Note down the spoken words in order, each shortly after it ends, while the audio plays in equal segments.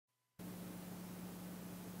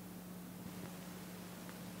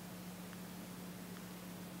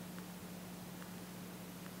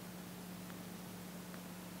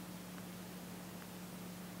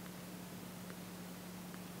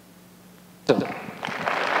Thank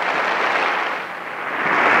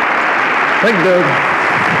you, Doug.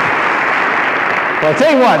 Well, I'll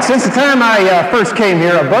tell you what, since the time I first came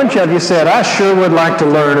here, a bunch of you said, I sure would like to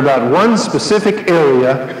learn about one specific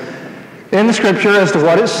area in the Scripture as to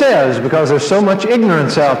what it says, because there's so much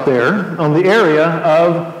ignorance out there on the area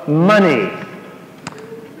of money.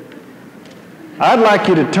 I'd like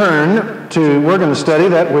you to turn to, we're going to study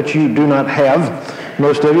that which you do not have,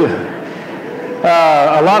 most of you.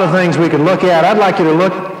 A lot of things we could look at. I'd like you to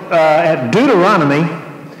look at Deuteronomy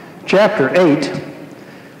chapter 8,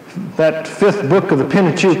 that fifth book of the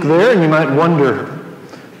Pentateuch there, and you might wonder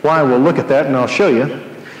why. We'll look at that, and I'll show you.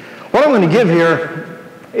 What I'm going to give here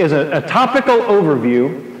is a topical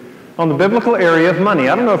overview on the biblical area of money.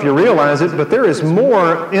 I don't know if you realize it, but there is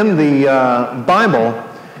more in the Bible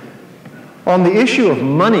on the issue of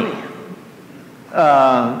money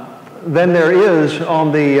than there is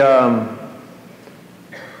on the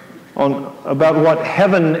about what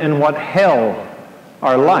heaven and what hell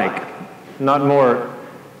are like. Not more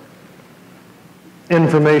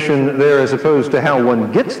information there as opposed to how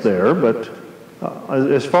one gets there, but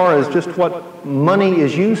as far as just what money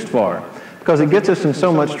is used for, because it gets us in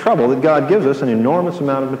so much trouble that God gives us an enormous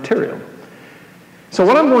amount of material. So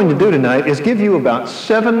what I'm going to do tonight is give you about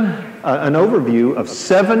an overview of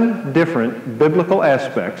 7 different biblical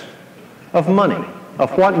aspects of money,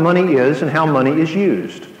 of what money is and how money is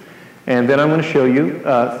used. And then I'm going to show you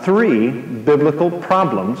 3 biblical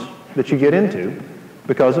problems that you get into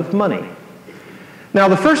because of money. Now,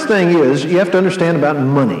 the first thing is, you have to understand about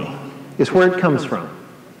money, is where it comes from.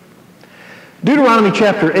 Deuteronomy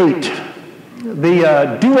chapter 8,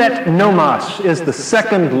 the duet nomos is the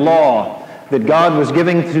second law that God was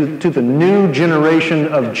giving to the new generation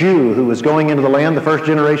of Jew who was going into the land. The first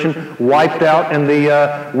generation wiped out in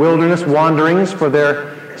the wilderness wanderings for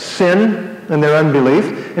their sin and their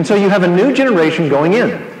unbelief. And so you have a new generation going in.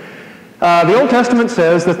 The Old Testament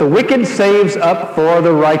says that the wicked saves up for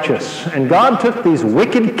the righteous. And God took these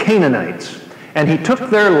wicked Canaanites, and he took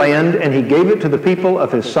their land, and he gave it to the people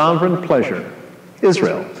of his sovereign pleasure,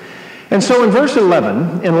 Israel. And so in verse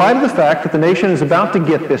 11, in light of the fact that the nation is about to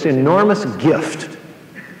get this enormous gift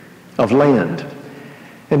of land,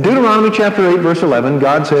 in Deuteronomy chapter 8, verse 11,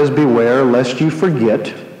 God says, "Beware lest you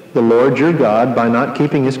forget the Lord your God by not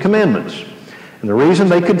keeping his commandments." And the reason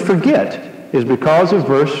they could forget is because of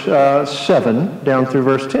verse 7 down through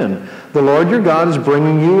verse 10. "The Lord your God is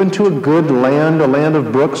bringing you into a good land, a land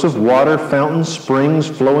of brooks of water, fountains, springs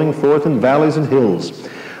flowing forth in valleys and hills,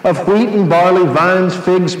 of wheat and barley, vines,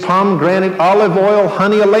 figs, pomegranate, olive oil,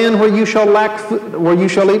 honey, a land where you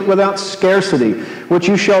shall eat without scarcity, which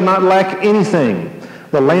you shall not lack anything.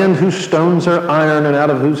 The land whose stones are iron, and out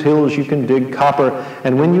of whose hills you can dig copper.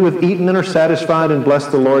 And when you have eaten and are satisfied and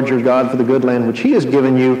blessed the Lord your God for the good land which he has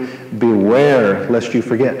given you, beware lest you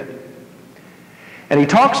forget." And he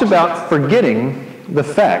talks about forgetting the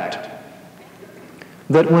fact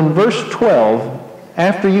that when verse 12,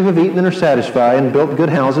 after you have eaten and are satisfied and built good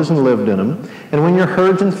houses and lived in them, and when your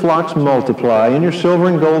herds and flocks multiply, and your silver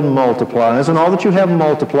and gold multiplies, and all that you have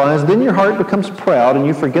multiplies, then your heart becomes proud, and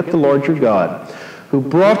you forget the Lord your God, who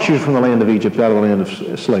brought you from the land of Egypt out of the land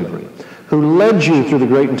of slavery, who led you through the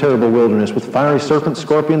great and terrible wilderness with fiery serpents,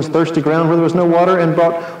 scorpions, thirsty ground where there was no water, and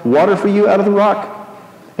brought water for you out of the rock.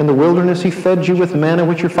 In the wilderness he fed you with manna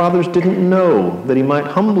which your fathers didn't know, that he might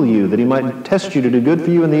humble you, that he might test you to do good for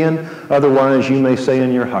you in the end. Otherwise you may say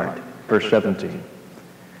in your heart, verse 17,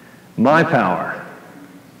 "My power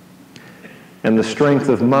and the strength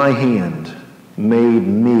of my hand made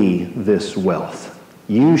me this wealth.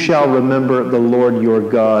 You shall remember the Lord your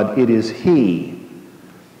God. It is he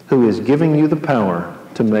who is giving you the power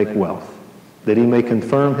to make wealth, that he may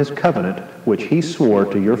confirm his covenant, which he swore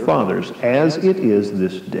to your fathers, as it is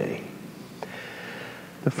this day."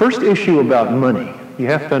 The first issue about money, you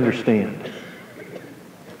have to understand,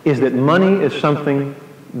 is that money is something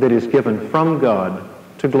that is given from God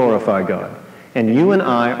to glorify God. And you and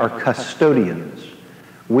I are custodians.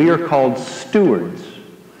 We are called stewards.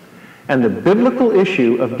 And the biblical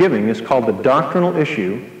issue of giving is called the doctrinal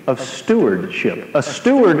issue of stewardship. A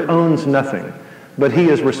steward owns nothing, but he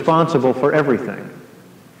is responsible for everything.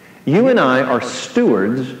 You and I are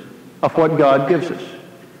stewards of what God gives us.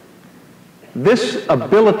 This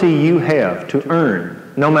ability you have to earn,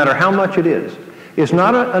 no matter how much it is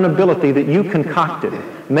not an ability that you concocted.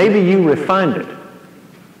 Maybe you refined it.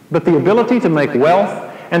 But the ability to make wealth,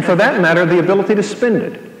 and for that matter, the ability to spend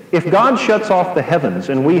it. If God shuts off the heavens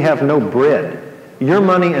and we have no bread, your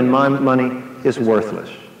money and my money is worthless.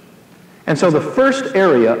 And so the first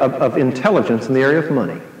area of intelligence in the area of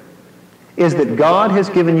money is that God has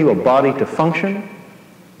given you a body to function,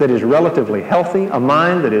 that is relatively healthy, a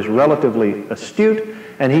mind that is relatively astute,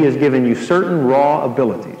 and he has given you certain raw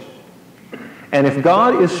abilities. And if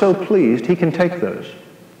God is so pleased, he can take those.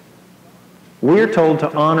 We are told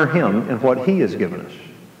to honor him in what he has given us.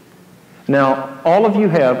 Now, all of you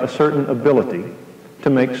have a certain ability to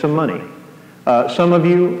make some money. Some of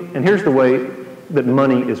you, and here's the way that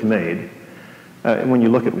money is made when you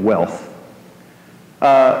look at wealth.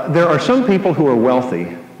 There are some people who are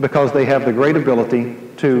wealthy because they have the great ability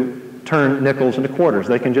to turn nickels into quarters.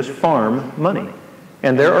 They can just farm money.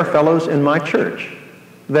 And there are fellows in my church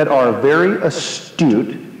that are very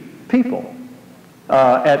astute people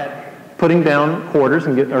at putting down quarters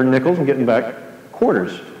or nickels and getting back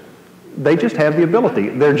quarters. They just have the ability.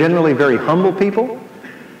 They're generally very humble people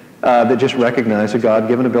that just recognize a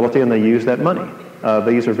God-given ability, and they use that money.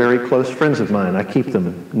 These are very close friends of mine. I keep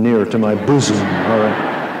them near to my bosom. All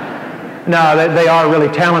right. Now, they are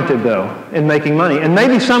really talented, though, in making money. And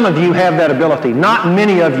maybe some of you have that ability. Not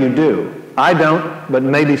many of you do. I don't, but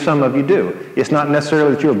maybe some of you do. It's not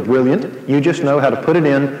necessarily that you're brilliant. You just know how to put it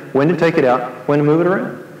in, when to take it out, when to move it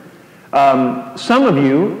around. Some of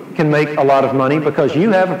you can make a lot of money because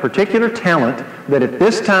you have a particular talent that at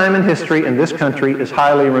this time in history in this country is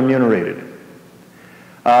highly remunerated.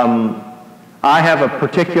 I have a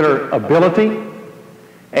particular ability,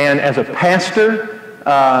 and as a pastor,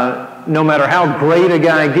 no matter how great a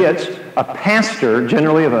guy gets, a pastor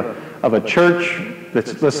generally of a church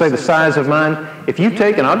that's, let's say, the size of mine, if you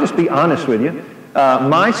take, and I'll just be honest with you,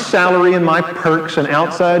 my salary and my perks and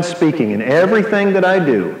outside speaking and everything that I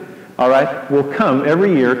do, all right, will come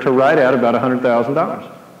every year to right at about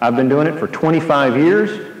 $100,000. I've been doing it for 25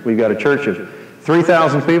 years. We've got a church of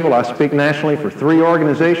 3,000 people. I speak nationally for 3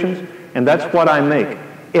 organizations, and that's what I make.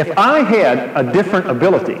 If I had a different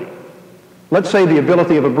ability, let's say the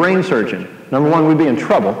ability of a brain surgeon, number one, we'd be in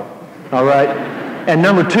trouble, all right? And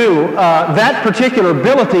number two, that particular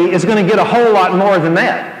ability is going to get a whole lot more than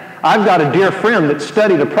that. I've got a dear friend that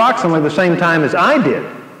studied approximately the same time as I did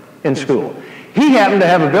in school. He happened to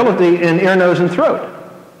have ability in ear, nose, and throat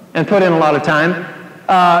and put in a lot of time.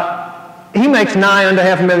 He makes nigh unto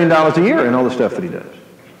 $500,000 a year in all the stuff that he does.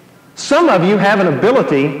 Some of you have an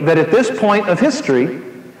ability that at this point of history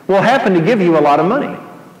will happen to give you a lot of money.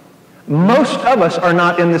 Most of us are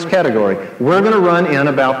not in this category. We're going to run in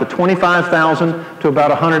about the 25,000 to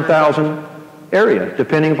about 100,000 area,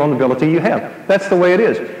 depending upon the ability you have. That's the way it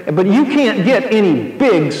is. But you can't get any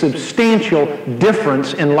big, substantial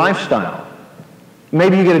difference in lifestyle.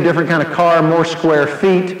 Maybe you get a different kind of car, more square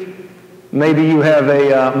feet. Maybe you have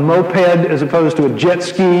a moped as opposed to a jet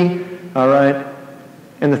ski, all right?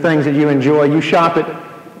 And the things that you enjoy. You shop at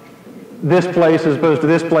this place as opposed to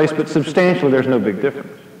this place, but substantially there's no big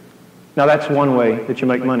difference. Now that's one way that you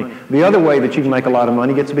make money. The other way that you can make a lot of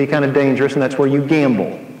money gets to be kind of dangerous, and that's where you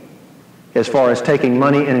gamble. As far as taking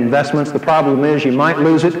money in investments, the problem is you might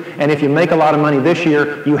lose it, and if you make a lot of money this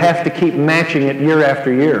year, you have to keep matching it year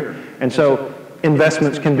after year. And so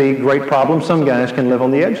investments can be great problems. Some guys can live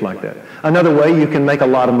on the edge like that. Another way you can make a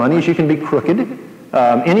lot of money is you can be crooked.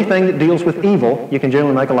 Anything that deals with evil, you can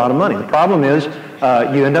generally make a lot of money. The problem is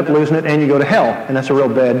you end up losing it and you go to hell, and that's a real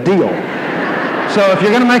bad deal. So if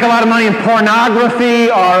you're going to make a lot of money in pornography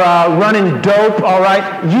or running dope, all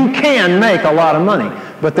right, you can make a lot of money,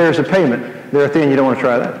 but there's a payment there at the end. You don't want to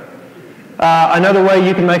try that. Another way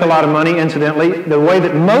you can make a lot of money, incidentally, the way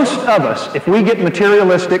that most of us, if we get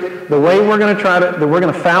materialistic, the way we're going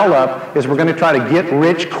to foul up is we're going to try to get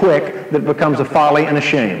rich quick. That becomes a folly and a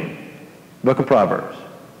shame. Book of Proverbs.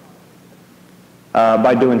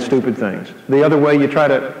 By doing stupid things. The other way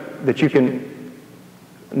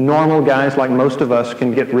normal guys like most of us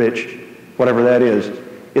can get rich, whatever that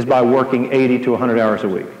is by working 80 to 100 hours a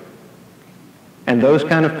week. And those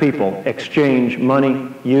kind of people exchange money,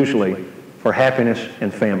 usually, for happiness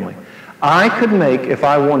and family. I could make, if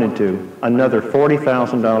I wanted to, another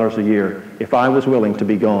 $40,000 a year if I was willing to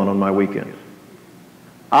be gone on my weekends.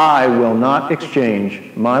 I will not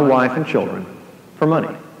exchange my wife and children for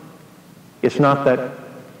money. It's not that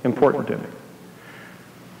important to me.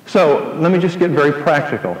 So let me just get very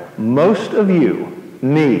practical. Most of you,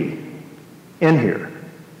 me, in here,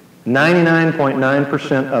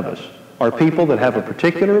 99.9% of us are people that have a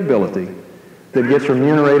particular ability that gets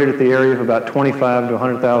remunerated at the area of about $25,000 to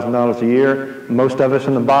 $100,000 a year. Most of us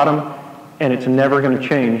in the bottom, and it's never going to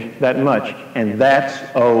change that much, and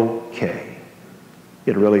that's okay.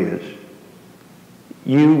 It really is.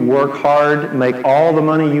 You work hard, make all the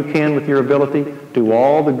money you can with your ability, do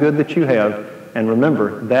all the good that you have, and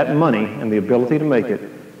remember, that money and the ability to make it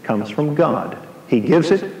comes from God. He gives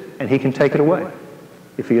it, and he can take it away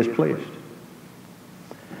if he is pleased.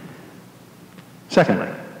 Secondly,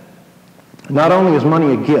 Not only is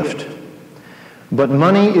money a gift, but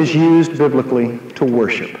money is used biblically to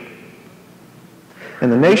worship. In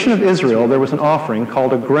the nation of Israel, there was an offering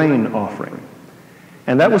called a grain offering.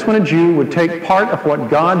 And that was when a Jew would take part of what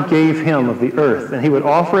God gave him of the earth, and he would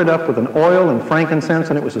offer it up with an oil and frankincense,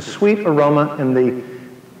 and it was a sweet aroma in the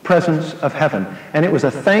presence of heaven. And it was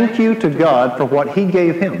a thank you to God for what he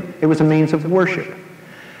gave him. It was a means of worship.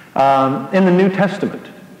 In the New Testament,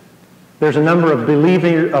 there's a number of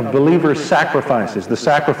believers' sacrifices. The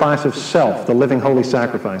sacrifice of self, the living holy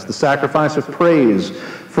sacrifice. The sacrifice of praise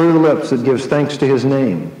through the lips that gives thanks to his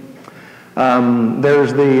name.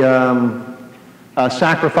 There's the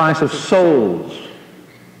sacrifice of souls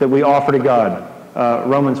that we offer to God,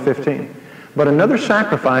 Romans 15. But another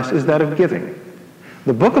sacrifice is that of giving.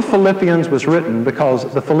 The book of Philippians was written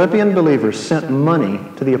because the Philippian believers sent money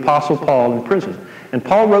to the Apostle Paul in prison. And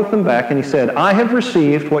Paul wrote them back and he said, I have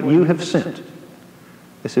received what you have sent.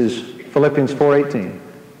 This is Philippians 4:18.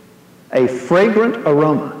 A fragrant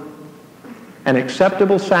aroma, an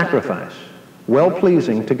acceptable sacrifice,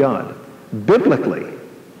 well-pleasing to God. Biblically,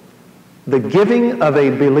 the giving of a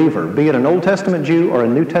believer, be it an Old Testament Jew or a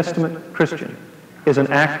New Testament Christian, is an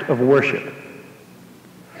act of worship.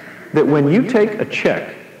 That when you take a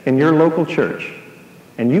check in your local church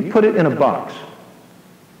and you put it in a box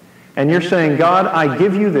and you're saying, God, I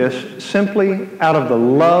give you this simply out of the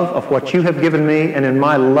love of what you have given me and in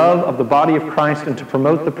my love of the body of Christ and to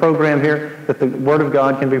promote the program here that the Word of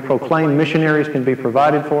God can be proclaimed, missionaries can be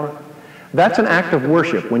provided for, that's an act of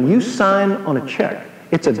worship. When you sign on a check,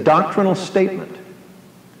 it's a doctrinal statement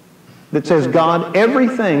that says, God,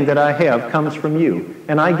 everything that I have comes from you,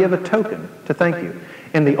 and I give a token to thank you.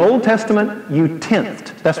 In the Old Testament, you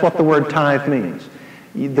tenthed. That's what the word tithe means.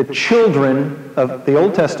 The children of the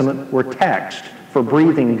Old Testament were taxed for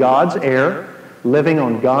breathing God's air, living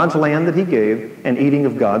on God's land that he gave, and eating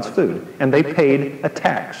of God's food. And they paid a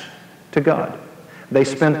tax to God. They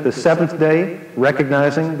spent the seventh day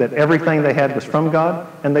recognizing that everything they had was from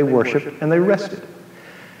God, and they worshiped and they rested.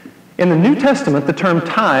 In the New Testament, the term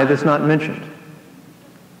tithe is not mentioned.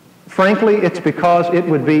 Frankly, it's because it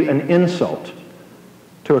would be an insult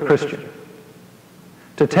to a Christian.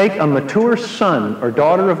 To take a mature son or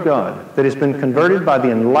daughter of God that has been converted by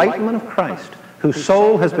the enlightenment of Christ, whose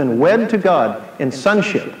soul has been wed to God in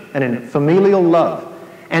sonship and in familial love,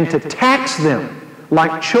 and to tax them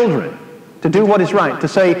like children to do what is right, to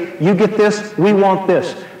say, you get this, we want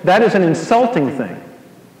this. That is an insulting thing.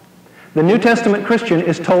 The New Testament Christian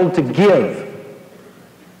is told to give.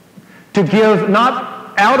 To give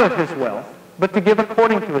not out of his wealth, but to give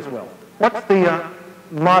according to his wealth. What's the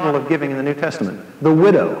model of giving in the New Testament? The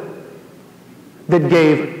widow that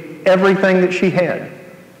gave everything that she had.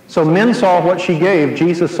 So men saw what she gave,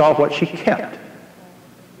 Jesus saw what she kept.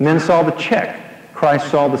 Men saw the check, Christ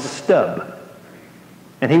saw the stub.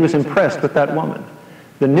 And he was impressed with that woman.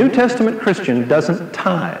 The New Testament Christian doesn't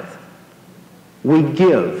tithe. We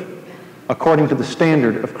give according to the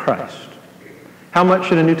standard of Christ. How much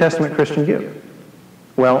should a New Testament Christian give?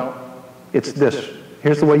 Well, it's this.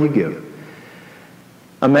 Here's the way you give.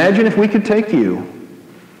 Imagine if we could take you,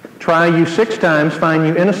 try you 6 times, find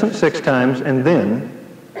you innocent 6 times, and then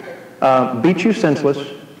beat you senseless,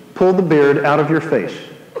 pull the beard out of your face,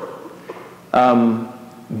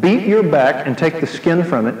 beat your back and take the skin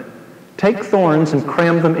from it, take thorns and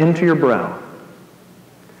cram them into your brow,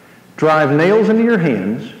 drive nails into your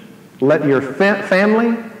hands, let your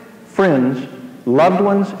family, friends, loved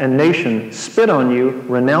ones, and nation spit on you,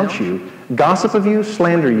 renounce you, gossip of you,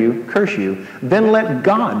 slander you, curse you, then let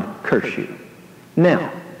God curse you.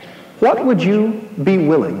 Now, what would you be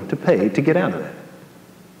willing to pay to get out of that?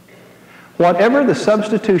 Whatever the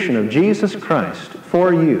substitution of Jesus Christ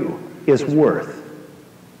for you is worth,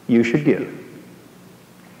 you should give.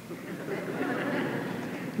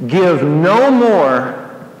 Give no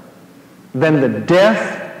more than the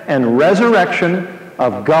death and resurrection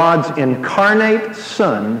of God's incarnate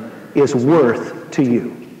Son is worth to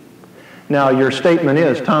you. Now, your statement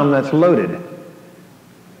is, Tom, that's loaded.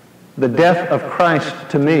 The death of Christ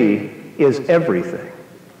to me is everything.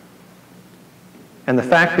 And the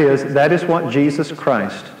fact is, that is what Jesus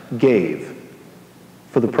Christ gave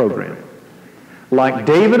for the program. Like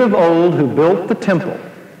David of old, who built the temple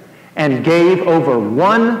and gave over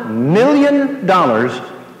 $1 million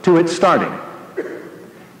to its starting,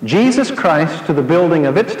 Jesus Christ, to the building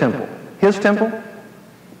of its temple, his temple,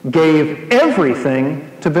 gave everything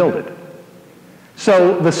to build it.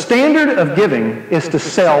 So the standard of giving is to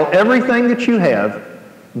sell everything that you have,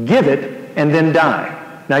 give it, and then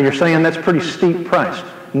die. Now you're saying that's a pretty steep price.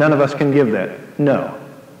 None of us can give that. No.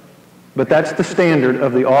 But that's the standard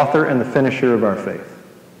of the author and the finisher of our faith.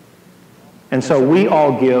 And so we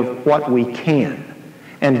all give what we can.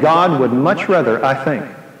 And God would much rather, I think,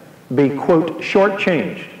 be, quote,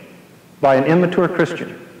 shortchanged by an immature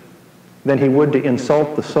Christian than he would to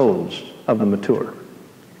insult the souls of the mature.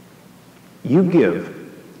 You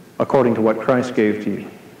give according to what Christ gave to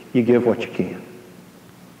you. You give what you can.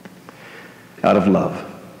 Out of love.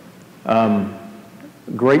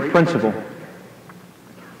 Great principle.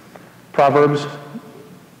 Proverbs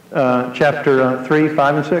chapter 3,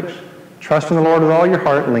 5, and 6. Trust in the Lord with all your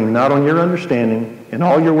heart, lean not on your understanding. In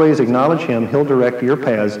all your ways acknowledge him, he'll direct your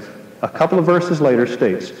paths. A couple of verses later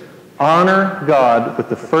states, honor God with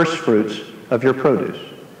the first fruits of your produce,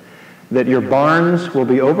 that your barns will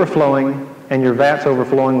be overflowing and your vats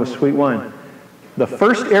overflowing with sweet wine. The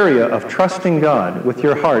first area of trusting God with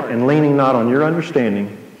your heart and leaning not on your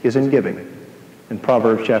understanding is in giving, in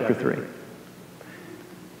Proverbs chapter 3.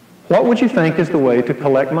 What would you think is the way to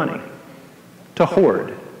collect money? To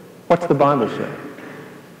hoard. What's the Bible say?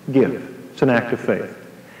 Give. It's an act of faith.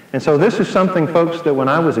 And so this is something, folks, that when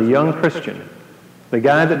I was a young Christian, the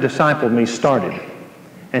guy that discipled me started.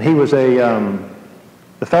 And he was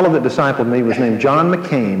the fellow that discipled me was named John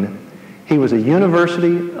McCain. He was a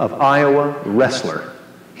University of Iowa wrestler.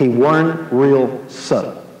 He won real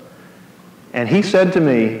subtle. And he said to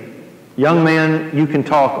me, young man, you can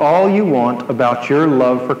talk all you want about your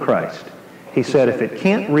love for Christ. He said, if it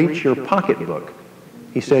can't reach your pocketbook,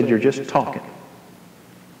 he said, you're just talking.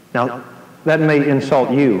 Now, that may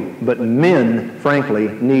insult you, but men, frankly,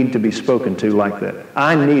 need to be spoken to like that.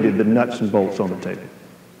 I needed the nuts and bolts on the table.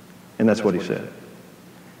 And that's what he said.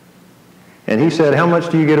 And he said, how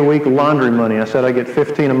much do you get a week of laundry money? I said, I get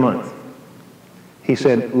 $15 a month. He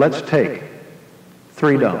said, let's take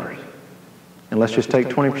 $3 and let's just take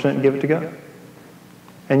 20% and give it to God.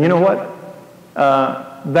 And you know what?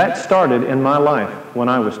 That started in my life when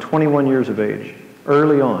I was 21 years of age,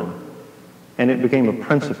 early on. And it became a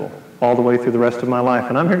principle all the way through the rest of my life.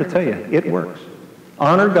 And I'm here to tell you, it works.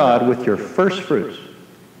 Honor God with your first fruits,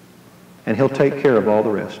 and he'll take care of all the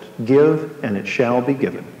rest. Give, and it shall be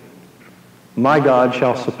given. My God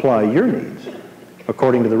shall supply your needs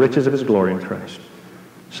according to the riches of his glory in Christ.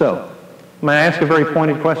 So, may I ask a very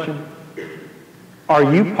pointed question?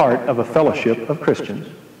 Are you part of a fellowship of Christians?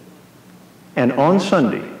 And on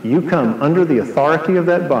Sunday, you come under the authority of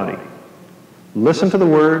that body, listen to the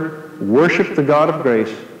word, worship the God of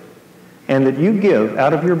grace, and that you give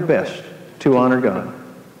out of your best to honor God.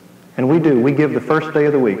 And we do. We give the first day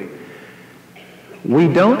of the week. We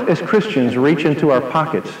don't, as Christians, reach into our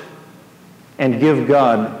pockets and give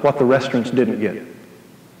God what the restaurants didn't get.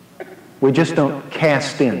 We just don't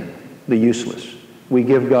cast in the useless. We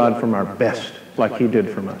give God from our best, like he did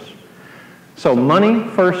from us. So money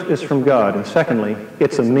first is from God, and secondly,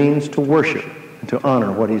 it's a means to worship and to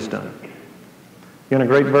honor what he's done. You want a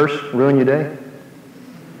great verse? Ruin your day?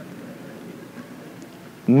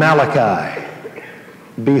 Malachi.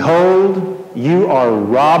 Behold, you are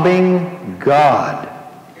robbing God,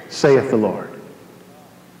 saith the Lord.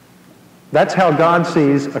 That's how God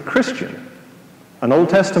sees a Christian, an Old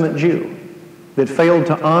Testament Jew, that failed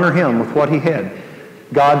to honor him with what he had.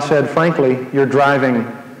 God said, frankly, you're driving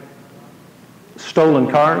stolen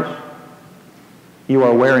cars. You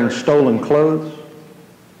are wearing stolen clothes.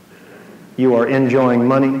 You are enjoying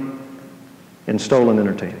money in stolen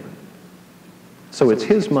entertainment. So it's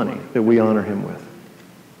his money that we honor him with.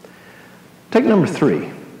 Take number 3.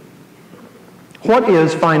 What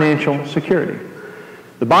is financial security?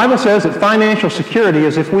 The Bible says that financial security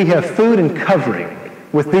is if we have food and covering.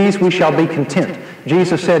 With these we shall be content.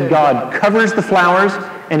 Jesus said God covers the flowers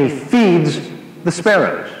and he feeds the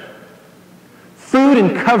sparrows. Food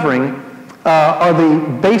and covering are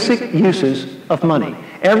the basic uses of money.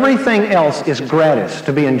 Everything else is gratis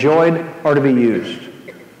to be enjoyed or to be used.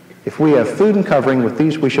 If we have food and covering, with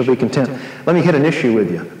these we shall be content. Let me hit an issue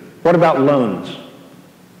with you. What about loans?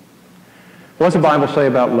 What does the Bible say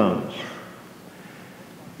about loans?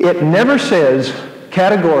 It never says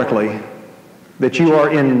categorically that you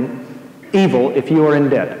are in evil if you are in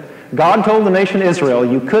debt. God told the nation Israel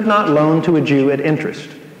you could not loan to a Jew at interest.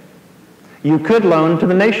 You could loan to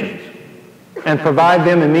the nations and provide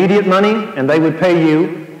them immediate money, and they would pay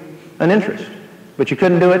you an interest. But you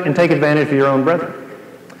couldn't do it and take advantage of your own brethren.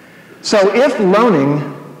 So if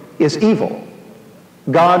loaning is evil,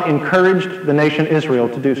 God encouraged the nation Israel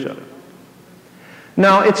to do so.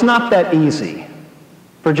 Now, it's not that easy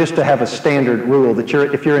for just to have a standard rule that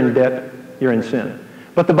if you're in debt, you're in sin.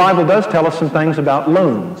 But the Bible does tell us some things about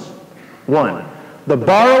loans. 1, the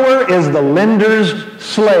borrower is the lender's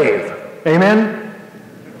slave. Amen?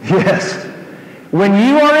 Yes. When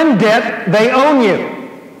you are in debt, they own you.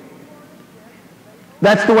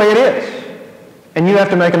 That's the way it is. and you have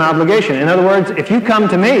to make an obligation. In other words, if you come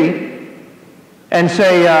to me and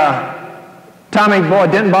say, Tommy, boy,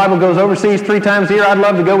 Denton Bible goes overseas 3 times a year. I'd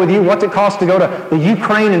love to go with you. What's it cost to go to the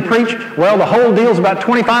Ukraine and preach? Well, the whole deal's about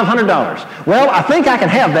 $2,500. Well, I think I can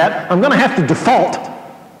have that. I'm going to have to default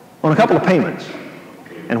on a couple of payments.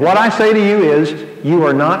 And what I say to you is, you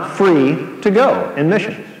are not free to go in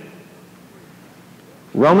missions.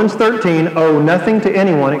 Romans 13, owe nothing to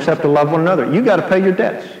anyone except to love one another. You've got to pay your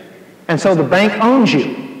debts. And so the bank owns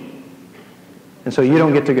you. And so you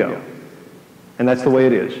don't get to go. And that's the way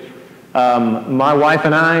it is. My wife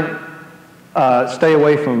and I stay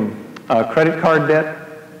away from credit card debt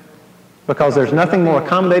because there's nothing more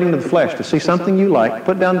accommodating to the flesh to see something you like,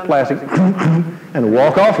 put down the plastic, and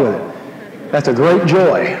walk off with it. That's a great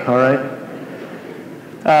joy, all right?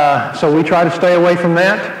 So we try to stay away from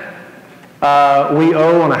that. We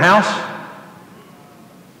owe on a house,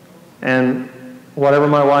 and whatever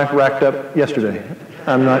my wife racked up yesterday,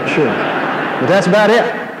 I'm not sure. But that's about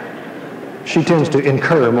it. She tends to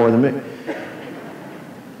incur more than me.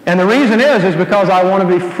 And the reason is because I want to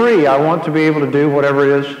be free. I want to be able to do whatever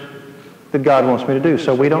it is that God wants me to do.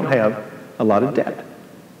 So we don't have a lot of debt.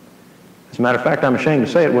 As a matter of fact, I'm ashamed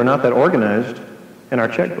to say it, we're not that organized in our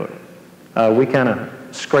checkbook. We kind of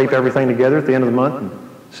scrape everything together at the end of the month and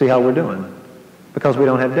see how we're doing because we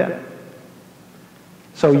don't have debt.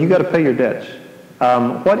 So you got to pay your debts.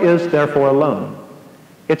 What is, therefore, a loan?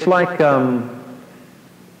 It's like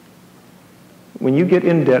when you get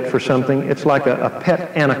in debt for something, it's like a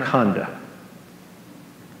pet anaconda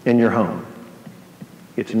in your home.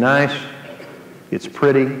 It's nice, it's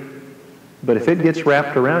pretty, but if it gets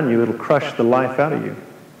wrapped around you, it'll crush the life out of you.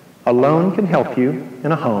 A loan can help you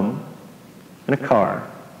in a home, in a car.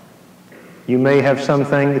 You may have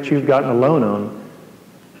something that you've gotten a loan on,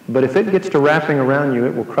 but if it gets to wrapping around you,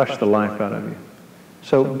 it will crush the life out of you.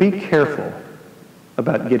 So be careful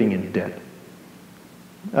about getting in debt.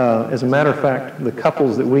 As a matter of fact, the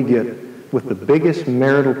couples that we get with the biggest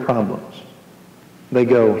marital problems, they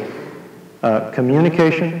go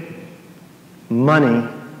communication, money,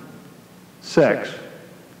 sex,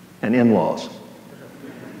 and in-laws.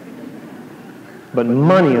 But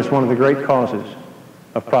money is one of the great causes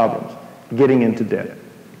of problems, getting into debt.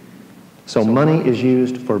 So money is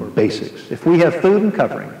used for basics. If we have food and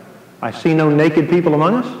covering, I see no naked people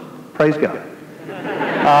among us, praise God.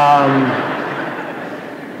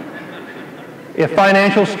 If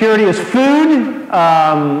financial security is food,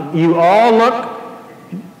 you all look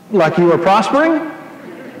like you are prospering.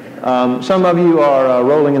 Some of you are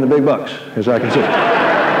rolling in the big bucks, as I can see.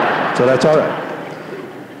 So that's all right.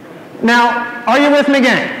 Now, are you with me,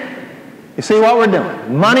 gang? You see what we're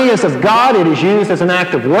doing? Money is of God. It is used as an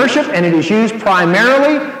act of worship, and it is used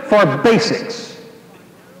primarily for basics.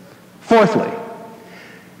 Fourthly,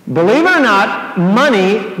 believe it or not,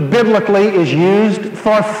 money biblically is used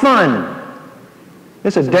for fun.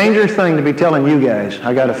 It's a dangerous thing to be telling you guys,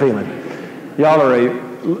 I got a feeling. Y'all are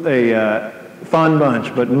a fun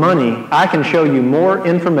bunch, but money, I can show you more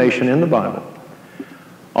information in the Bible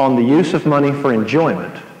on the use of money for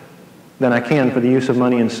enjoyment than I can for the use of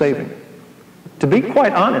money in saving. To be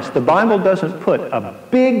quite honest, the Bible doesn't put a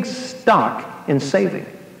big stock in saving.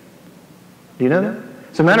 Do you know that?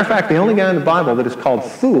 As a matter of fact, the only guy in the Bible that is called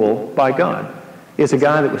fool by God is a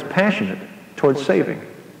guy that was passionate towards saving.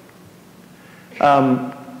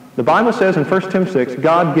 The Bible says in 1 Timothy 6,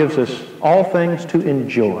 God gives us all things to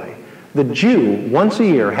enjoy. The Jew, once a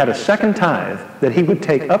year, had a second tithe that he would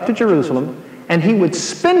take up to Jerusalem, and he would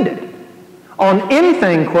spend it on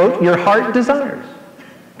anything, quote, your heart desires.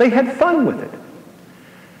 They had fun with it.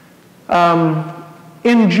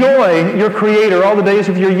 Enjoy your Creator all the days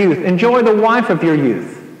of your youth. Enjoy the wife of your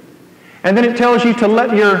youth. And then it tells you to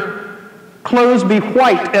let your clothes be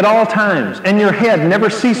white at all times, and your head never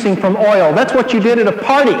ceasing from oil. That's what you did at a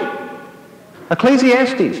party.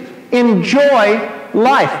 Ecclesiastes. Enjoy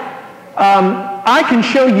life. I can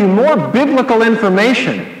show you more biblical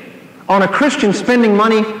information on a Christian spending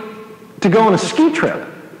money to go on a ski trip,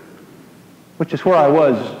 which is where I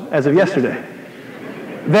was as of yesterday,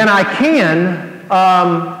 than I can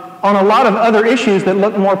on a lot of other issues that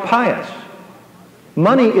look more pious.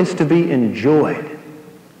 Money is to be enjoyed.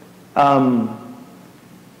 One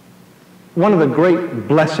of the great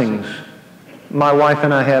blessings my wife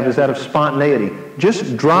and I have is that of spontaneity.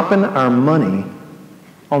 Just dropping our money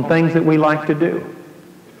on things that we like to do.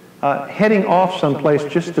 Heading off someplace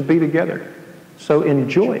just to be together. So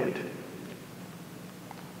enjoy it.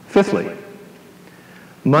 Fifthly,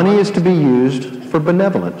 money is to be used for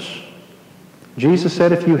benevolence. Jesus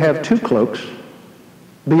said if you have 2 cloaks,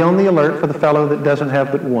 be on the alert for the fellow that doesn't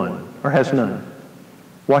have but one or has none.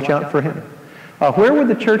 Watch out for him. Where would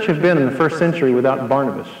the church have been in the first century without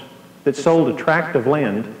Barnabas, that sold a tract of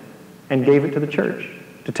land and gave it to the church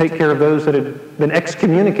to take care of those that had been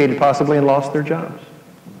excommunicated possibly and lost their jobs?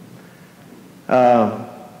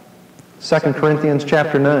 2 Corinthians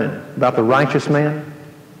chapter 9, about the righteous man.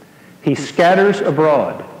 He scatters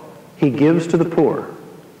abroad. He gives to the poor.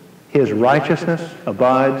 His righteousness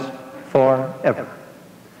abides forever.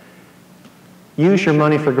 Use your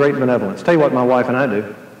money for great benevolence. Tell you what my wife and I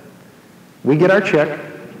do. We get our check.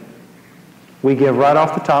 We give right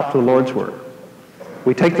off the top to the Lord's work.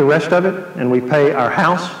 We take the rest of it and we pay our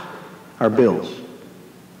house, our bills.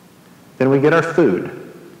 Then we get our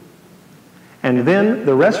food. And then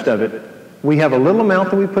the rest of it, we have a little amount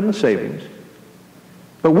that we put in savings.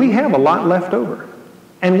 But we have a lot left over.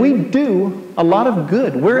 And we do a lot of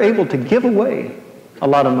good. We're able to give away a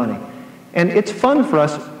lot of money. And it's fun for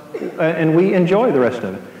us, and we enjoy the rest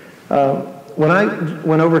of it. When I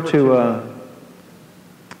went over to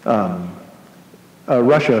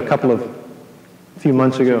Russia a few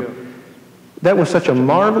months ago, that was such a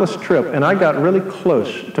marvelous trip, and I got really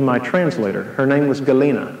close to my translator. Her name was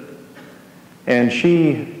Galina. And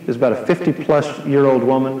she is about a 50-plus-year-old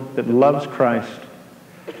woman that loves Christ.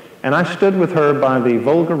 And I stood with her by the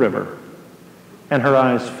Volga River, and her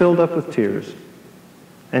eyes filled up with tears.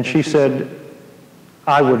 And she said,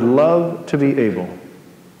 I would love to be able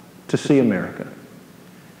to see America.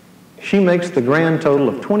 She makes the grand total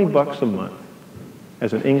of $20 a month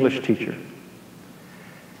as an English teacher.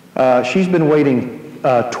 She's been waiting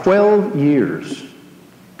 12 years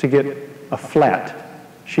to get a flat.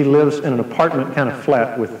 She lives in an apartment kind of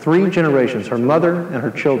flat with 3 generations, her mother and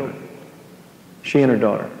her children, she and her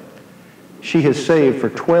daughter. She has saved for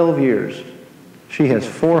 12 years. She has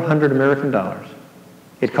 $400 American dollars.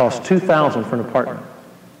 It costs $2,000 for an apartment.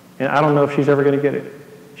 And I don't know if she's ever going to get it.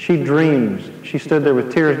 She dreams. She stood there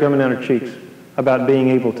with tears coming down her cheeks about being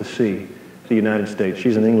able to see the United States.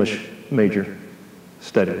 She's an English major,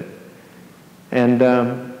 studied it. And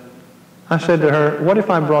I said to her, what if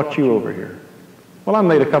I brought you over here? Well, I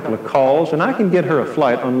made a couple of calls, and I can get her a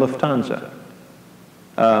flight on Lufthansa.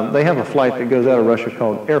 They have a flight that goes out of Russia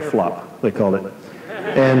called Airflop, they call it.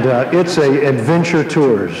 And it's a adventure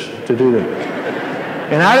tours to do that.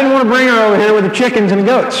 And I didn't want to bring her over here with the chickens and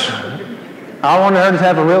goats. I wanted her to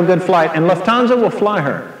have a real good flight. And Lufthansa will fly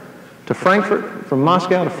her to Frankfurt, from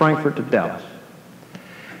Moscow to Frankfurt to Dallas.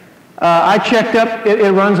 I checked up.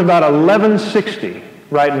 It runs about $11.60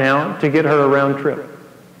 right now to get her a round trip.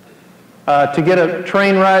 To get a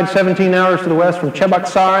train ride 17 hours to the west from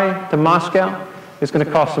Cheboksary to Moscow, it's going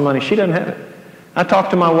to cost some money. She doesn't have it. I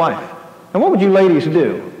talked to my wife. And what would you ladies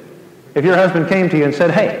do if your husband came to you and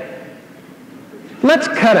said, hey, let's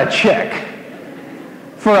cut a check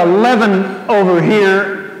for 11 over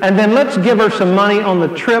here, and then let's give her some money on the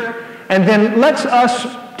trip, and then let's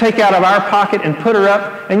us take out of our pocket and put her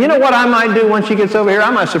up. And you know what I might do when she gets over here?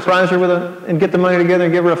 I might surprise her and get the money together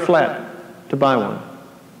and give her a flat to buy one.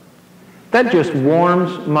 That just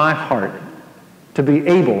warms my heart to be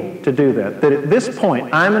able to do that. That at this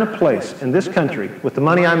point, I'm in a place in this country with the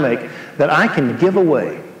money I make that I can give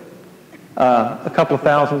away a couple of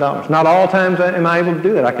 $1,000s. Not all times am I able to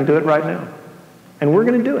do that. I can do it right now. And we're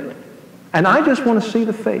going to do it. And I just want to see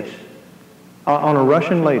the face on a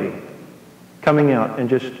Russian lady coming out and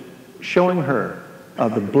just showing her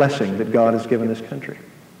of the blessing that God has given this country.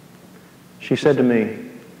 She said to me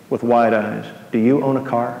with wide eyes, do you own a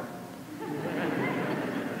car?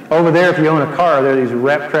 Over there, if you own a car, there are these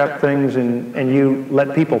rap-trap things, and you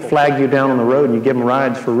let people flag you down on the road and you give them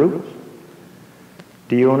rides for rubles.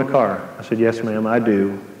 Do you own a car? I said, yes, ma'am, I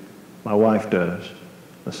do. My wife does.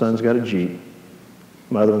 My son's got a Jeep.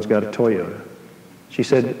 My other one's got a Toyota. She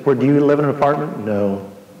said, well, do you live in an apartment?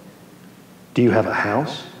 No. Do you have a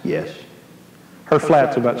house? Yes. Her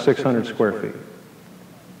flat's about 600 square feet.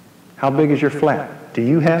 How big is your flat? Do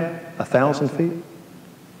you have 1,000 feet?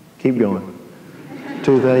 Keep going.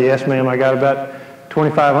 Yes, ma'am, I got about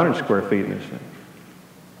 2,500 square feet in this thing.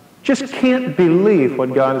 Just can't believe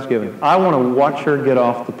what God has given. I want to watch her get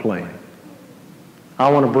off the plane. I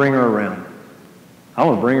want to bring her around. I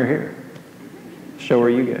want to bring her here. Show her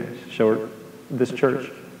you guys. Show her this church.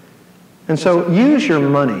 And so use your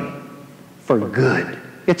money for good.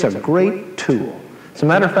 It's a great tool. As a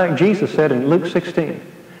matter of fact, Jesus said in Luke 16,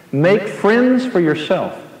 make friends for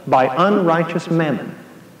yourself by unrighteous mammon,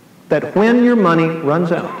 that when your money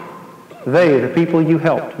runs out, they, the people you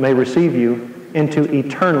helped, may receive you into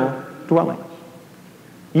eternal dwellings.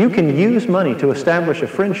 You can use money to establish a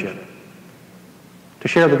friendship, to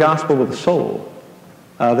share the gospel with a soul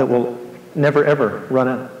that will never, ever run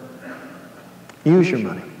out. Use your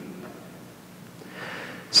money.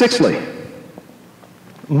 Sixthly,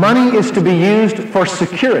 Money is to be used for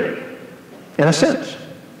security, in a sense.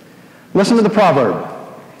 Listen to the proverb.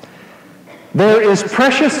 There is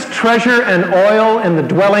precious treasure and oil in the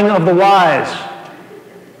dwelling of the wise,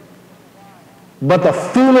 but the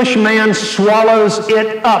foolish man swallows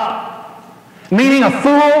it up. Meaning a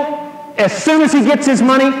fool, as soon as he gets his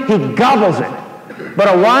money, he gobbles it. But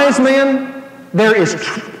a wise man, there is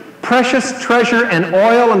precious treasure and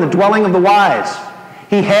oil in the dwelling of the wise.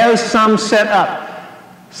 He has some set up.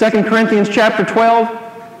 2 Corinthians chapter 12,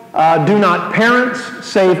 do not parents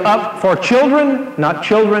save up for children, not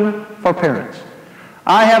children for parents.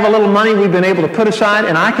 I have a little money we've been able to put aside,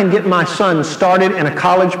 and I can get my son started in a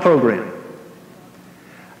college program.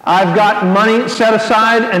 I've got money set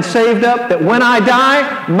aside and saved up that when I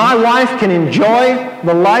die, my wife can enjoy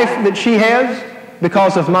the life that she has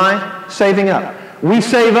because of my saving up. We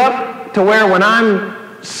save up to where when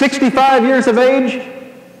I'm 65 years of age,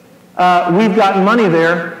 we've got money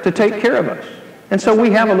there to take care of us. And so we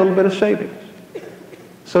have a little bit of savings.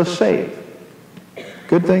 So save.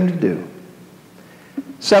 Good thing to do.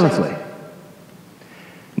 Seventhly,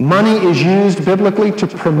 money is used biblically to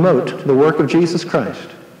promote the work of Jesus Christ.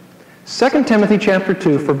 2 Timothy chapter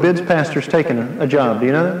 2 forbids pastors taking a job. Do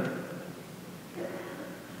you know that?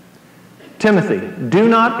 Timothy, do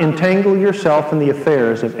not entangle yourself in the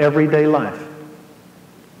affairs of everyday life,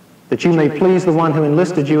 that you may please the one who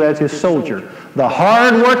enlisted you as his soldier. The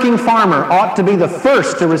hard-working farmer ought to be the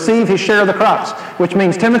first to receive his share of the crops, which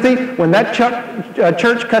means, Timothy, when that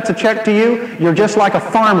church cuts a check to you, you're just like a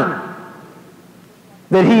farmer,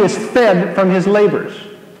 that he is fed from his labors.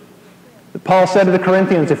 Paul said to the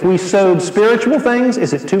Corinthians, if we sowed spiritual things,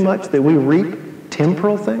 is it too much that we reap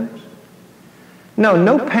temporal things?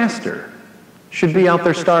 No pastor should be out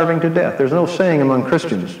there starving to death. There's no saying among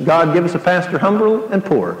Christians, God give us a pastor humble and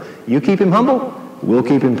poor. You keep him humble, we'll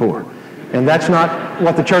keep him poor. And that's not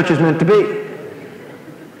what the church is meant to be.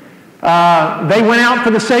 They went out for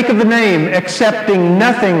the sake of the name, accepting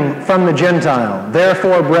nothing from the Gentile.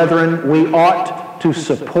 Therefore, brethren, we ought to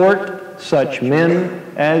support such men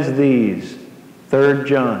as these. 3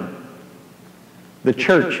 John. The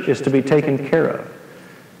church is to be taken care of.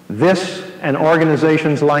 This and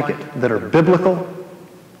organizations like it that are biblical,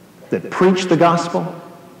 that preach the gospel,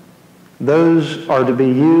 those are to be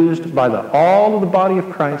used by all of the body of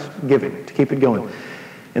Christ giving to keep it going.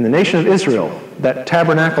 In the nation of Israel, that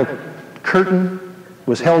tabernacle curtain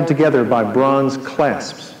was held together by bronze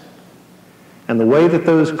clasps. And the way that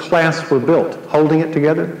those clasps were built, holding it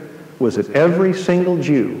together, was that every single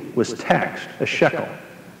Jew was taxed a shekel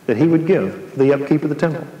that he would give for the upkeep of the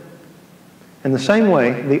temple. In the same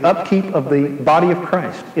way, the upkeep of the body of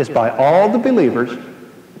Christ is by all the believers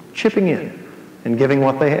chipping in and giving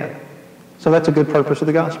what they have. So that's a good purpose of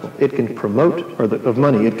the gospel. It can promote, of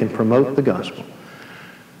money, it can promote the gospel.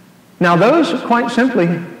 Now those, quite simply,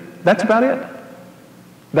 that's about it.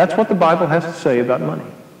 That's what the Bible has to say about money.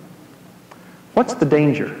 What's the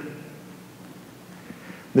danger?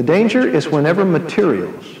 The danger is whenever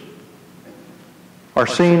materials are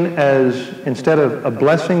seen as, instead of a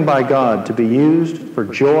blessing by God to be used for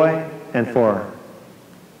joy and for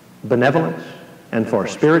benevolence and for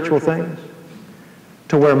spiritual things,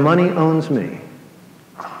 to where money owns me.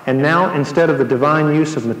 And now, instead of the divine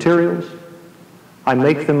use of materials, I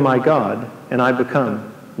make them my God, and I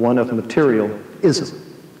become one of materialism,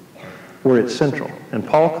 where it's central. And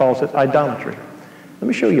Paul calls it idolatry. Let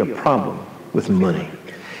me show you a problem with money.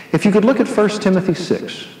 If you could look at 1 Timothy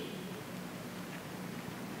 6.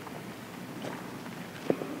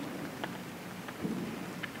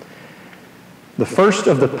 The first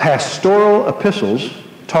of the pastoral epistles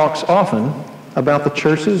talks often about the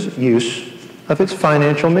church's use of its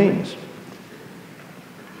financial means.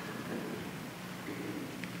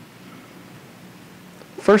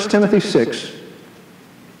 First Timothy 6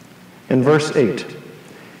 and verse 8.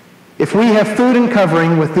 If we have food and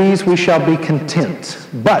covering, with these we shall be content.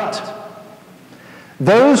 But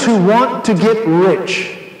those who want to get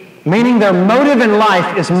rich, meaning their motive in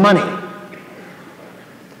life is money,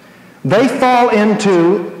 they fall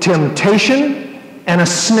into temptation and a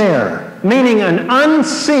snare, meaning an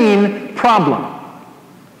unseen problem.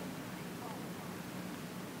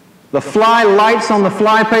 The fly lights on the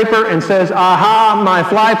flypaper and says, aha, my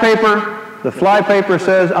flypaper. The flypaper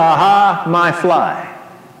says, aha, my fly.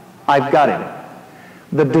 I've got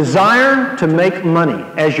him. The desire to make money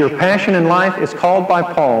as your passion in life is called by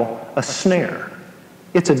Paul a snare.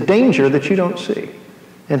 It's a danger that you don't see.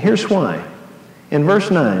 And here's why. In verse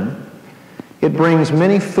 9, it brings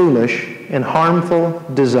many foolish and harmful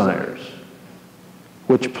desires,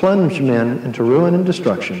 which plunge men into ruin and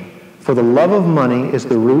destruction. For the love of money is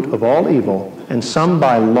the root of all evil, and some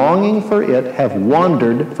by longing for it have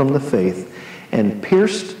wandered from the faith and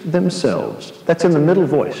pierced themselves. That's in the middle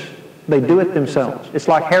voice. They do it themselves. It's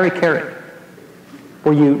like Harry Carey,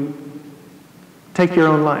 where you take your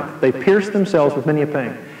own life. They pierce themselves with many a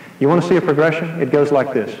pain. You want to see a progression? It goes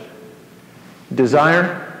like this.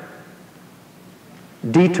 Desire,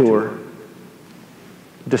 detour,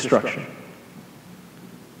 destruction.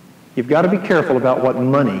 You've got to be careful about what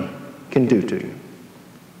money can do to you.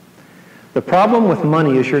 The problem with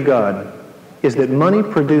money as your God is that money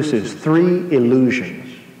produces three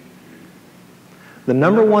illusions. The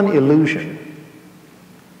number one illusion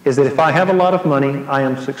is that if I have a lot of money, I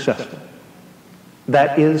am successful.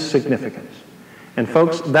 That is significance. And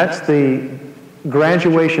folks, that's the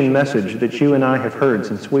graduation message that you and I have heard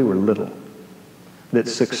since we were little. That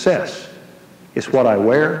success is what I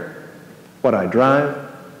wear, what I drive,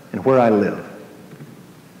 and where I live.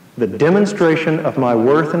 The demonstration of my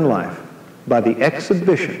worth in life by the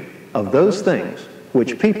exhibition of those things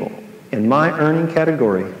which people in my earning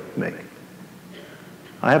category make.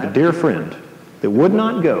 I have a dear friend that would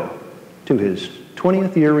not go to his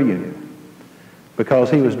 20th year reunion because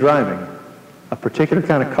he was driving a particular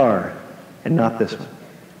kind of car and not this one.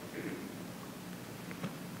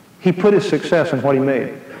 He put his success in what he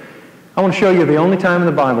made. I want to show you the only time in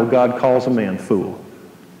the Bible God calls a man fool.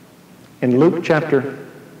 In Luke chapter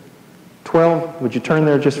 12, would you turn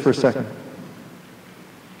there just for a second?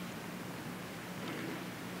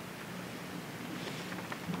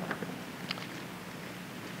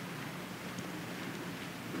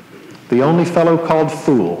 The only fellow called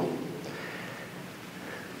fool.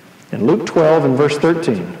 In Luke 12 and verse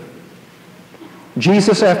 13,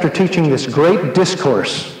 Jesus, after teaching this great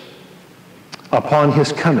discourse upon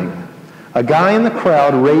his coming, a guy in the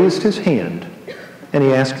crowd raised his hand and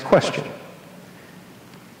he asked a question.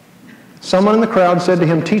 Someone in the crowd said to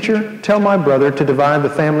him, "Teacher, tell my brother to divide the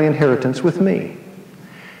family inheritance with me."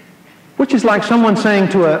 Which is like someone saying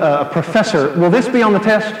to a professor, "Will this be on the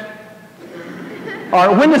test?"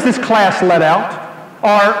 Or, "When does this class let out?"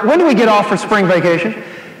 Or, "When do we get off for spring vacation?"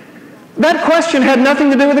 That question had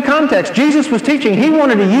nothing to do with the context. Jesus was teaching. He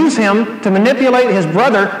wanted to use him to manipulate his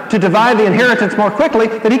brother to divide the inheritance more quickly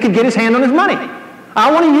that he could get his hand on his money.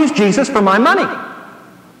 I want to use Jesus for my money.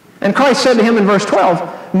 And Christ said to him in verse 12,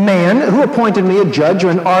 "Man, who appointed me a judge or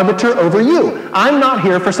an arbiter over you? I'm not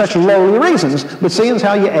here for such lowly reasons, but seeing as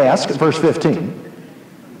how you ask," verse 15,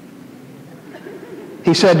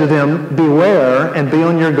 he said to them, "Beware and be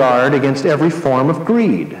on your guard against every form of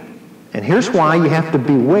greed." And here's why you have to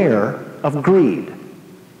beware of greed.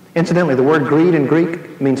 Incidentally, the word greed in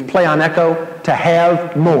Greek means pleoneko, to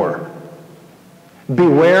have more.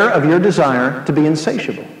 Beware of your desire to be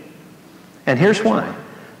insatiable. And here's why.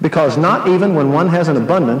 Because not even when one has an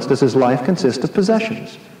abundance does his life consist of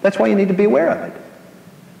possessions. That's why you need to be aware of it.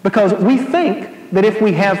 Because we think that if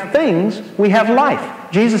we have things, we have life.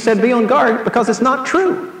 Jesus said, "Be on guard," because it's not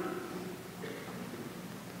true.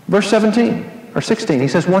 Verse 17 or 16, he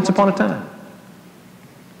says, "Once upon a time,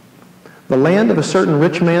 the land of a certain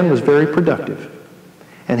rich man was very productive.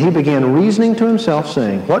 And he began reasoning to himself,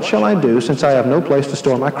 saying, 'What shall I do, since I have no place to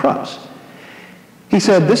store my crops?' He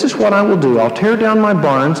said, 'This is what I will do. I'll tear down my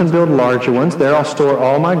barns and build larger ones. There I'll store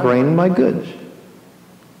all my grain and my goods.'"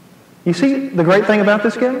 You see the great thing about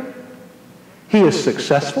this guy? He is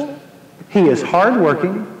successful, he is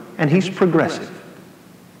hardworking, and he's progressive.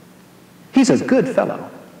 He's a good fellow.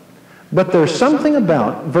 But there's something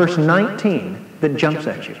about verse 19 that jumps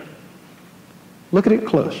at you. Look at it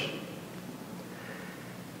close.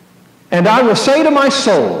 "And I will say to my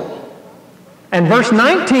soul," and verse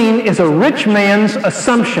 19 is a rich man's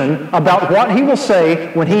assumption about what he will say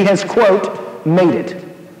when he has, quote, made it.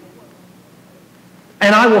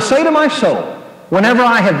 "And I will say to my soul, whenever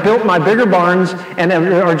I have built my bigger barns and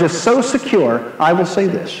are just so secure, I will say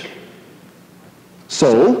this: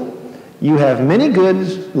 Soul, you have many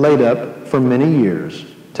goods laid up for many years.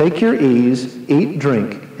 Take your ease, eat,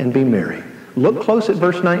 drink, and be merry." Look close at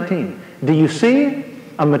verse 19. Do you see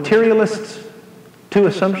a materialist's two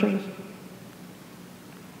assumptions?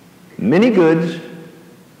 Many goods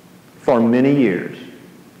for many years.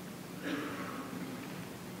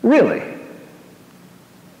 Really?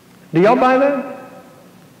 Do y'all buy that?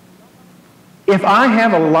 If I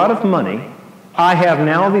have a lot of money, I have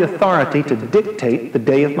now the authority to dictate the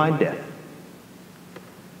day of my death.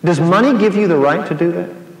 Does money give you the right to do that?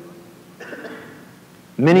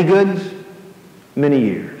 Many goods, many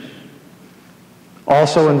years.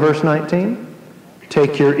 Also in verse 19,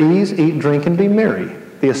 "Take your ease, eat, drink, and be merry."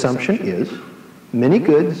 The assumption is many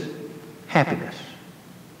goods, happiness.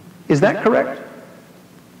 Is that correct?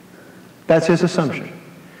 That's his assumption.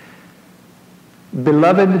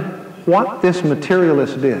 Beloved, what this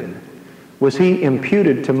materialist did was he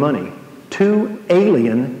imputed to money two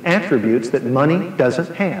alien attributes that money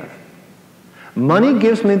doesn't have. Money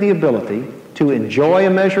gives me the ability to enjoy a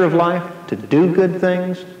measure of life, to do good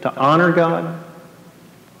things, to honor God.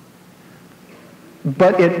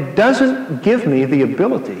 But it doesn't give me the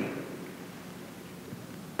ability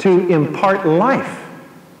to impart life.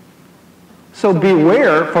 So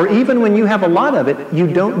beware, for even when you have a lot of it, you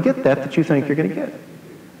don't get that you think you're going to get.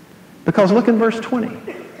 Because look in verse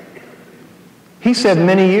 20. He said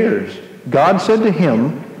many years. God said to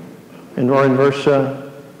him, or in verse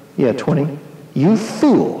 20, you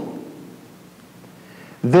fool,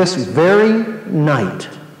 this very night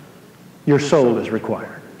your soul is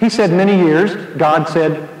required. He said many years. God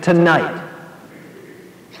said tonight.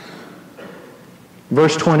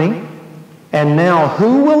 Verse 20, and now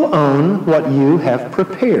who will own what you have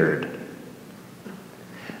prepared?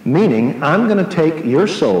 Meaning, I'm going to take your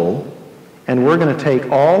soul and we're going to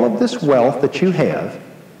take all of this wealth that you have,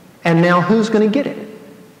 and now who's going to get it?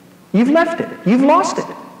 You've left it. You've lost it.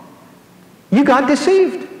 You got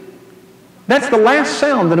deceived. That's the last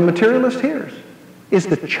sound that a materialist hears, is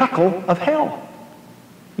the chuckle of hell.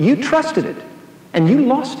 You trusted it, and you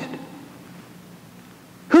lost it.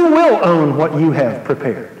 Who will own what you have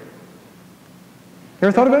prepared? You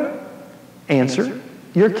ever thought about it? Answer,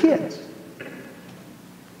 your kids.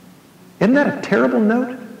 Isn't that a terrible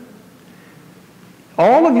note?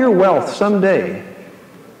 All of your wealth someday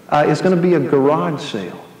is going to be a garage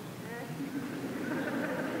sale.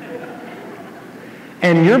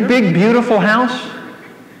 And your big, beautiful house,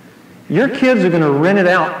 your kids are going to rent it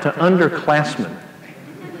out to underclassmen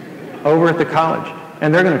over at the college.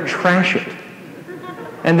 And they're going to trash it.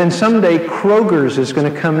 And then someday Kroger's is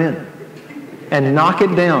going to come in and knock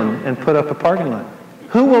it down and put up a parking lot.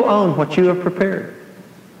 Who will own what you have prepared?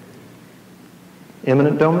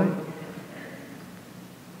 Eminent domain?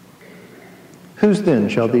 Whose then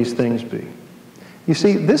shall these things be? You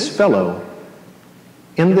see, this fellow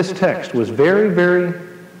in this text was very, very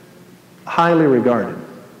highly regarded.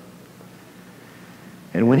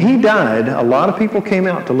 And when he died, a lot of people came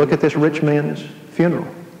out to look at this rich man's funeral.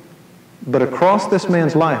 But across this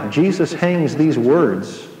man's life, Jesus hangs these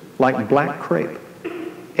words like black crepe.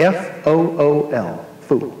 F-O-O-L,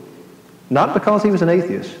 fool. Not because he was an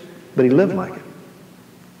atheist, but he lived like it.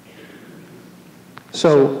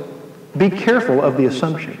 So be careful of the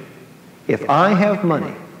assumption. If I have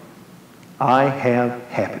money, I have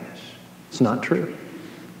happiness. It's not true.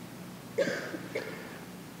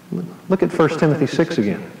 Look at 1 Timothy 6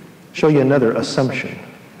 again. Show you another assumption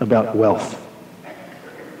about wealth.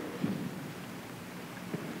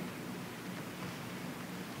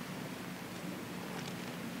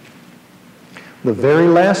 The very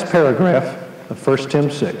last paragraph of 1 Tim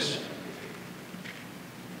 6.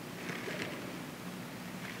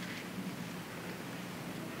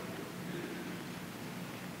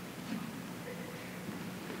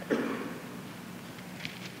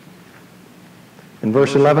 In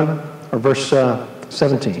verse 11, or verse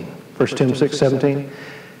 17, 1 Tim 6, 17,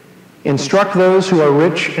 instruct those who are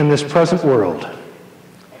rich in this present world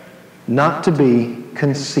not to be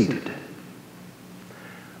conceited.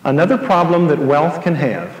 Another problem that wealth can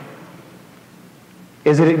have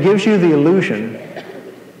is that it gives you the illusion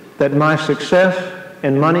that my success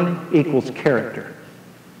and money equals character,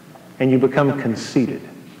 and you become conceited.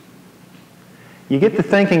 You get to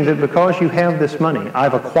thinking that because you have this money,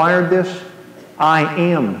 I've acquired this, I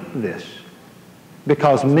am this,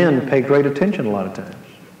 because men pay great attention a lot of times.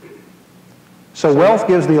 So wealth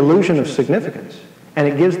gives the illusion of significance, and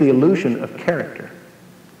it gives the illusion of character.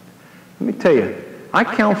 Let me tell you, I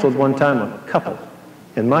counseled one time a couple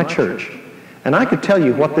in my church, and I could tell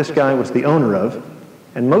you what this guy was the owner of,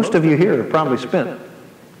 and most of you here have probably spent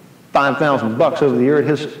 $5,000 over the year at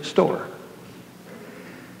his store.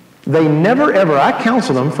 They never ever, I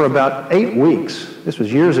counseled them for about 8 weeks. This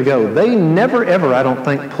was years ago. They never ever, I don't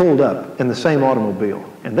think, pulled up in the same automobile.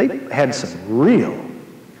 And they had some real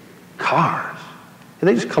cars. And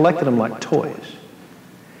they just collected them like toys.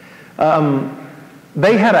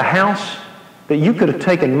 They had a house that you could have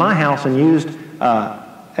taken my house and used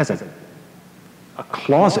as a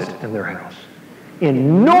closet in their house.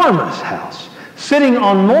 Enormous house. Sitting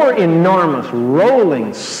on more enormous,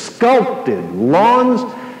 rolling, sculpted lawns.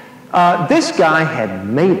 This guy had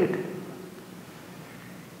made it.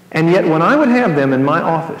 And yet when I would have them in my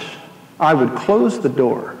office, I would close the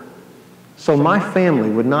door so my family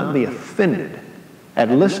would not be offended at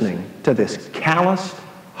listening to this calloused,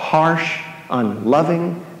 harsh,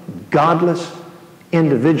 unloving, godless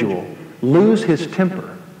individual lose his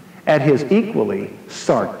temper at his equally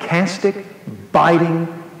sarcastic, biting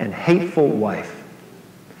and hateful wife.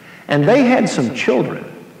 And they had some children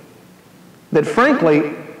that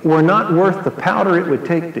frankly were not worth the powder it would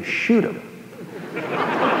take to shoot them.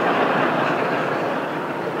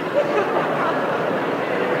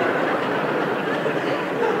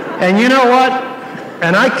 And you know what?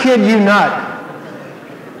 And I kid you not,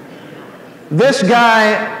 this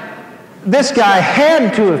guy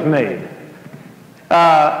had to have made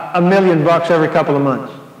 $1 million every couple of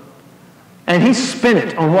months. And he spent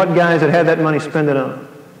it on what guys that had that money spend it on.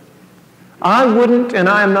 I wouldn't, and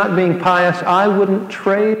I am not being pious, I wouldn't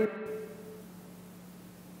trade.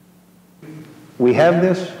 We have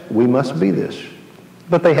this, we must be this.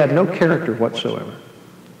 But they had no character whatsoever.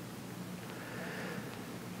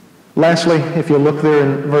 Lastly, if you look there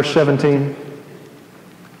in verse 17,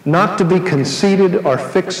 not to be conceited or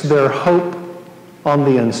fix their hope on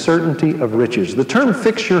the uncertainty of riches. The term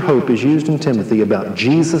fix your hope is used in Timothy about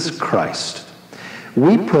Jesus Christ.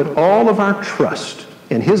 We put all of our trust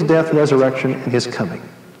in his death, resurrection, and his coming.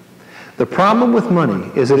 The problem with money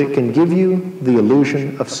is that it can give you the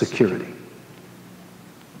illusion of security.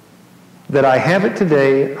 That I have it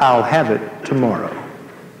today, I'll have it tomorrow.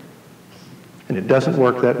 And it doesn't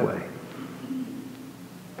work that way.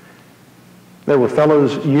 There were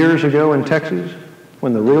fellows years ago in Texas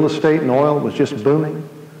when the real estate and oil was just booming.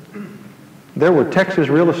 There were Texas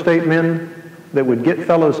real estate men that would get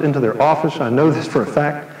fellows into their office, I know this for a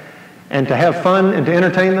fact, and to have fun and to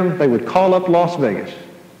entertain them, they would call up Las Vegas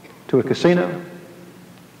to a casino.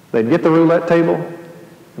 They'd get the roulette table,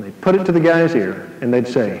 and they'd put it to the guy's ear, and they'd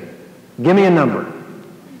say, "Give me a number."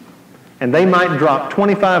 And they might drop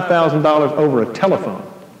 $25,000 over a telephone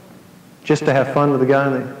just to have fun with the guy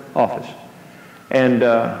in the office. And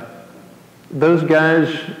those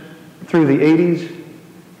guys, through the 80s,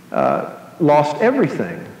 lost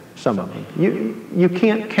everything, some of them. You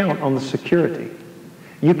can't count on the security.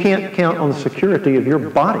 You can't count on the security of your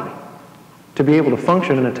body to be able to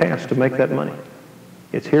function in a task to make that money.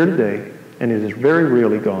 It's here today, and it is very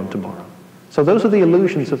rarely gone tomorrow. So those are the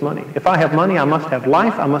illusions of money. If I have money, I must have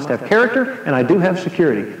life, I must have character, and I do have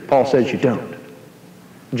security. Paul says you don't.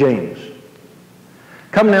 James.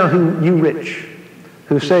 Come now, you rich,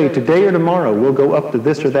 who say, today or tomorrow we'll go up to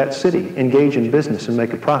this or that city, engage in business and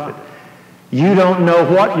make a profit. You don't know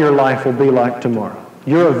what your life will be like tomorrow.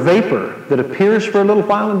 You're a vapor that appears for a little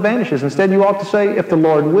while and vanishes. Instead, you ought to say, if the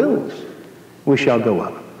Lord wills, we shall go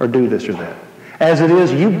up, or do this or that. As it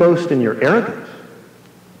is, you boast in your arrogance.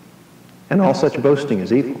 And all such boasting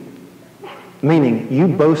is evil. Meaning, you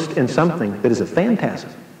boast in something that is a phantasm.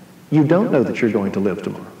 You don't know that you're going to live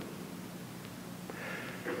tomorrow.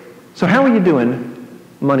 So how are you doing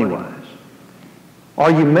money-wise? Are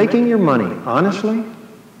you making your money honestly?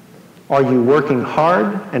 Are you working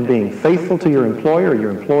hard and being faithful to your employer or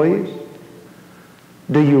your employees?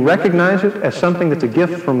 Do you recognize it as something that's a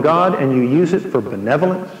gift from God and you use it for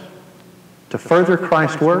benevolence, to further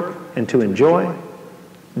Christ's work and to enjoy?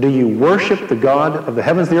 Do you worship the God of the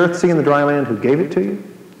heavens, the earth, sea, and the dry land who gave it to you?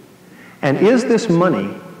 And is this money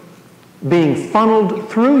being funneled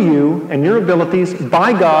through you and your abilities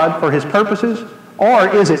by God for his purposes? Or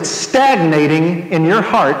is it stagnating in your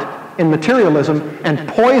heart in materialism and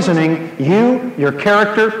poisoning you, your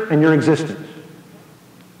character, and your existence?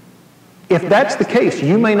 If that's the case,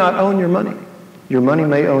 you may not own your money. Your money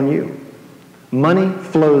may own you. Money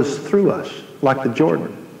flows through us like the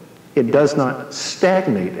Jordan. It does not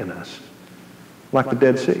stagnate in us like the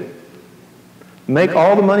Dead Sea. Make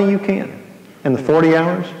all the money you can in the 40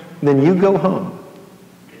 hours, then you go home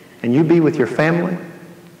and you be with your family.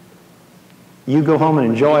 You go home and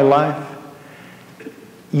enjoy life.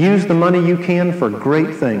 Use the money you can for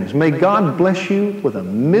great things. May God bless you with $1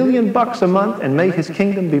 million a month, and may his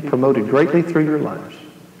kingdom be promoted greatly through your lives.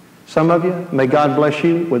 Some of you, may God bless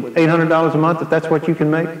you with $800 a month if that's what you can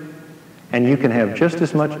make. And you can have just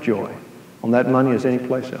as much joy on that money as any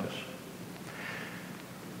place else.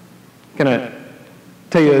 Can I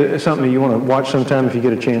tell you something you want to watch sometime if you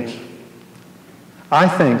get a chance? I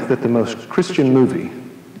think that the most Christian movie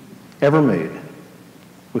ever made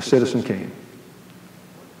was Citizen Kane.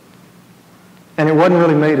 And it wasn't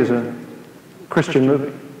really made as a Christian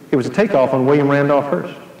movie. It was a takeoff on William Randolph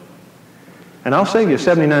Hearst. And I'll save you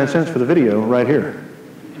 79 cents for the video right here.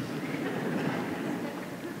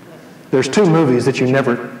 There's two movies that you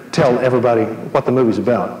never tell everybody what the movie's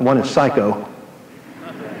about. One is Psycho,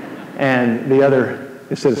 and the other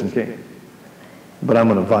is Citizen Kane. But I'm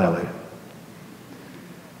going to violate it.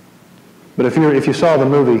 But if you saw the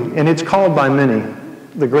movie, and it's called by many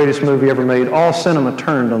the greatest movie ever made, all cinema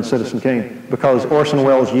turned on Citizen Kane because Orson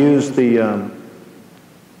Welles used the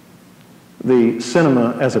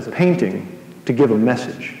cinema as a painting to give a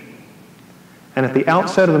message. And at the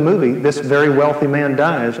outset of the movie, this very wealthy man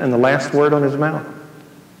dies, and the last word on his mouth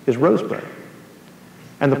is Rosebud.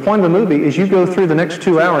 And the point of the movie is you go through the next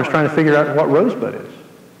 2 hours trying to figure out what Rosebud is.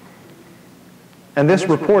 And this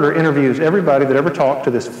reporter interviews everybody that ever talked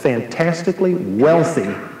to this fantastically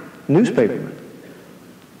wealthy newspaperman,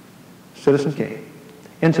 Citizen Kane.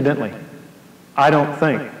 Incidentally, I don't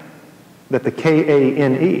think that the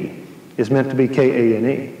K-A-N-E is meant to be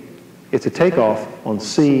K-A-N-E. It's a takeoff on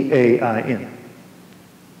C-A-I-N,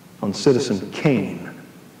 on Citizen Kane,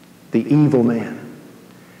 the evil man.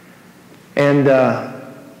 And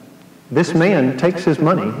this man takes his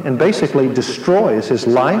money and basically destroys his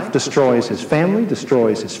life, destroys his family,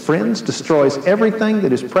 destroys his friends, destroys everything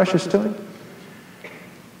that is precious to him.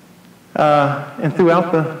 And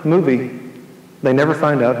throughout the movie, they never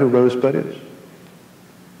find out who Rosebud is.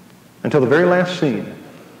 Until the very last scene.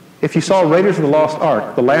 If you saw Raiders of the Lost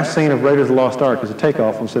Ark, the last scene of Raiders of the Lost Ark is a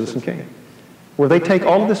takeoff on Citizen Kane, where they take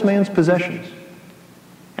all of this man's possessions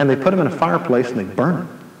and they put them in a fireplace and they burn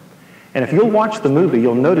them. And if you'll watch the movie,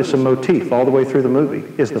 you'll notice a motif all the way through the movie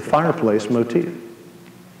is the fireplace motif.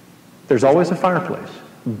 There's always a fireplace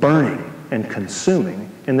burning and consuming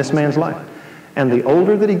in this man's life. And the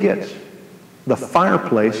older that he gets, the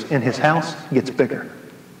fireplace in his house gets bigger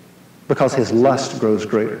because his lust grows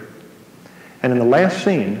greater. And in the last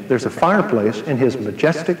scene, there's a fireplace in his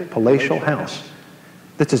majestic palatial house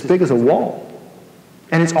that's as big as a wall.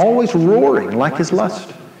 And it's always roaring like his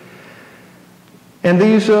lust. And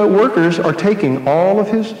these workers are taking all of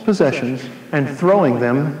his possessions and throwing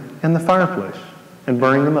them in the fireplace and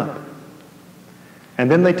burning them up.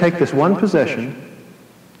 And then they take this one possession.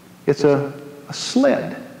 It's a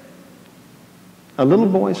sled, a little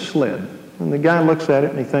boy's sled. And the guy looks at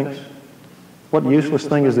it and he thinks, what useless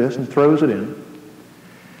thing is this? And throws it in.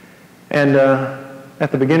 And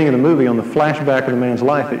at the beginning of the movie, on the flashback of the man's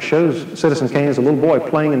life, it shows Citizen Kane as a little boy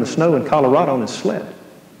playing in the snow in Colorado on his sled.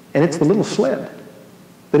 And it's the little sled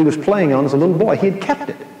that he was playing on as a little boy. He had kept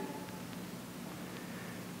it.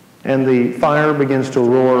 And the fire begins to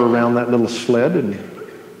roar around that little sled, and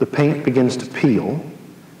the paint begins to peel,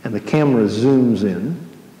 and the camera zooms in,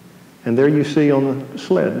 and there you see on the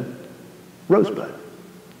sled, Rosebud.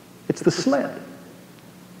 It's the sled.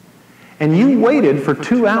 And you waited for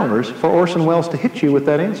 2 hours for Orson Welles to hit you with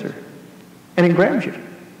that answer. And it grabs you.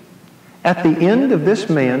 At the end of this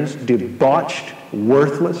man's debauched,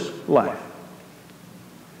 worthless life,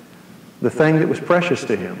 the thing that was precious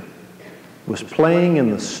to him was playing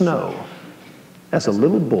in the snow as a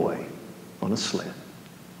little boy on a sled.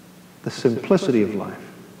 The simplicity of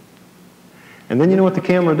life. And then you know what the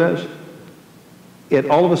camera does?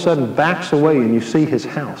 It all of a sudden backs away and you see his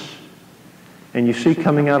house. And you see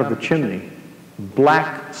coming out of the chimney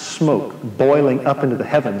black smoke boiling up into the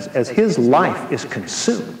heavens as his life is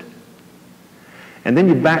consumed. And then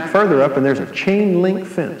you back further up and there's a chain link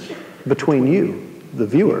fence between you, the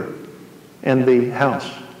viewer, and the house.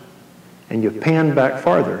 And you pan back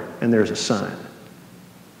farther and there's a sign.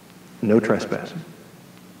 No trespassing.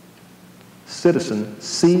 Citizen,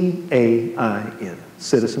 C-A-I-N,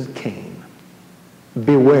 Citizen Kane.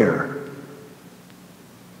 Beware.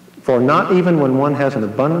 For not even when one has an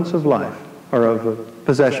abundance of life or of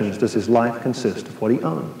possessions does his life consist of what he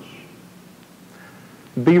owns.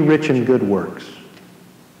 Be rich in good works,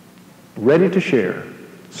 ready to share,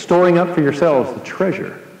 storing up for yourselves the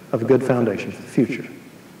treasure of a good foundation for the future.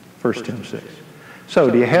 1 Timothy 6.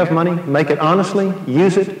 So, do you have money? Make it honestly,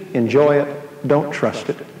 use it, enjoy it, don't trust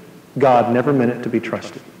it. God never meant it to be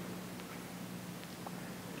trusted.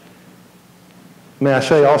 May I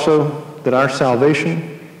say also that our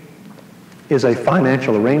salvation is a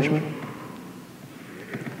financial arrangement.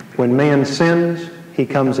 When man sins, he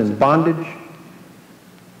comes in bondage,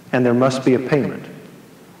 and there must be a payment.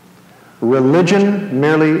 Religion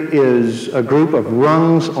merely is a group of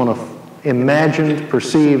rungs on an imagined,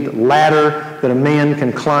 perceived ladder that a man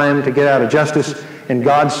can climb to get out of justice. In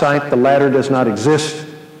God's sight, the ladder does not exist.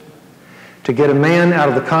 To get a man out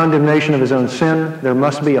of the condemnation of his own sin, there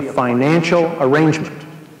must be a financial arrangement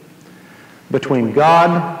between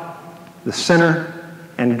God, the sinner,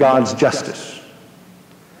 and God's justice.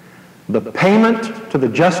 The payment to the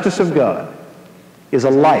justice of God is a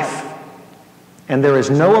life, and there is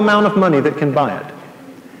no amount of money that can buy it.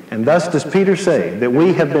 And thus does Peter say that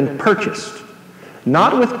we have been purchased,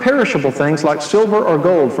 not with perishable things like silver or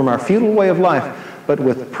gold from our futile way of life, but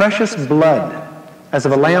with precious blood, as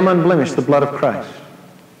of a lamb unblemished, the blood of Christ.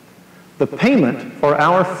 The payment for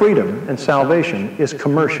our freedom and salvation is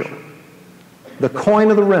commercial. The coin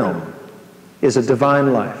of the realm is a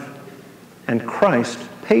divine life, and Christ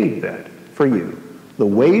paid that for you. The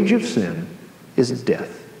wage of sin is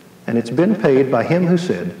death. And it's been paid by him who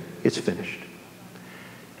said, it's finished.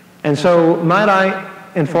 And so might I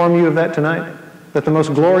inform you of that tonight? That the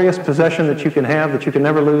most glorious possession that you can have, that you can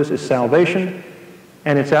never lose, is salvation,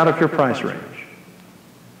 and it's out of your price range.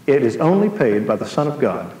 It is only paid by the Son of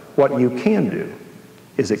God. What you can do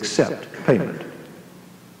is accept payment.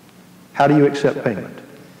 How do you accept payment?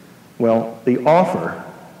 Well, the offer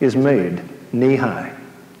is made knee-high.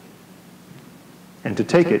 And to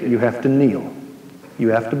take it, you have to kneel. You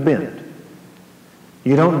have to bend.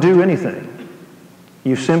 You don't do anything.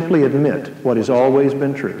 You simply admit what has always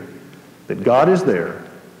been true, that God is there,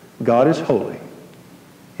 God is holy,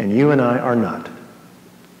 and you and I are not.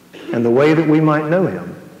 And the way that we might know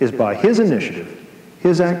him is by his initiative,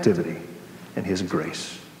 his activity, and his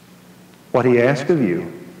grace. What he asks of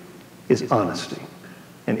you is honesty,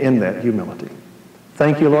 and in that, humility.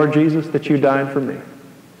 Thank you, Lord Jesus, that you died for me.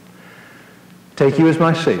 Take you as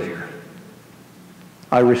my Savior.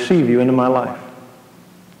 I receive you into my life.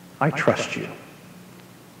 I trust you.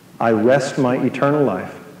 I rest my eternal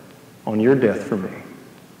life on your death for me.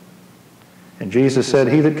 And Jesus said,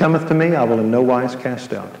 he that cometh to me, I will in no wise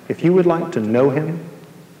cast out. If you would like to know him,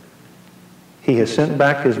 he has sent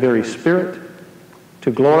back his very Spirit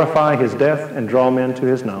to glorify his death and draw men to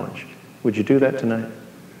his knowledge. Would you do that tonight?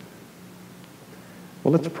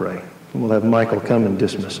 Well, let's pray. We'll have Michael come and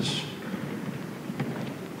dismiss us.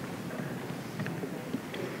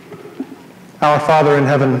 Our Father in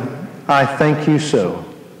heaven, I thank you so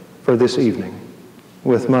for this evening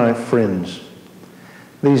with my friends,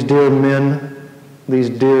 these dear men, these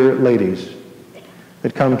dear ladies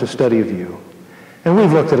that come to study of you. And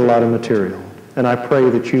we've looked at a lot of material, and I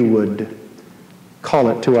pray that you would call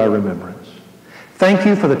it to our remembrance. Thank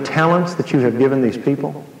you for the talents that you have given these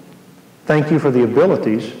people. Thank you for the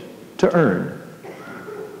abilities to earn.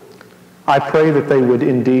 I pray that they would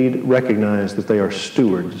indeed recognize that they are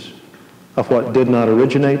stewards of what did not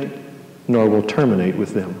originate nor will terminate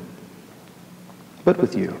with them, but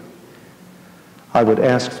with you. I would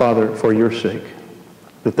ask, Father, for your sake,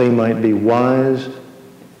 that they might be wise,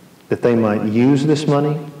 that they might use this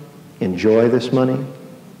money, enjoy this money,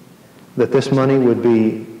 that this money would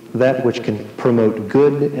be that which can promote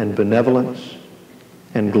good and benevolence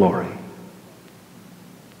and glory.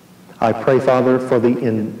 I pray, Father, for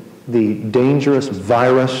the dangerous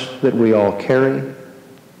virus that we all carry,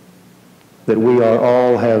 that we are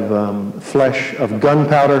all have flesh of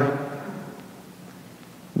gunpowder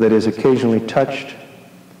that is occasionally touched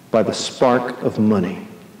by the spark of money.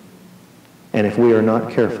 And if we are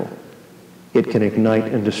not careful, it can ignite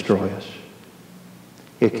and destroy us.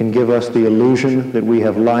 It can give us the illusion that we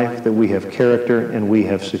have life, that we have character, and we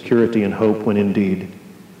have security and hope, when indeed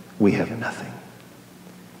we have nothing.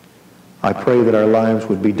 I pray that our lives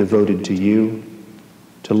would be devoted to you,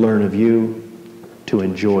 to learn of you, to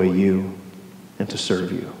enjoy you, and to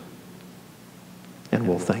serve you. And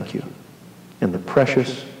we'll thank you in the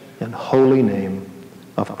precious and holy name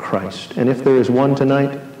of Christ. And if there is one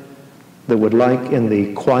tonight that would like, in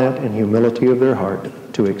the quiet and humility of their heart,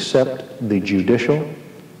 to accept the judicial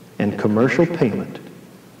and commercial payment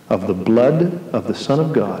of the blood of the Son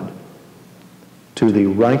of God to the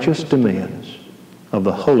righteous demands of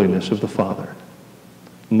the holiness of the Father,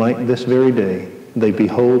 might this very day they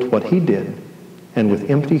behold what he did, and with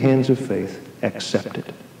empty hands of faith accept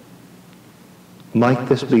it. Might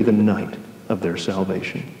this be the night of their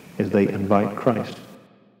salvation as they invite Christ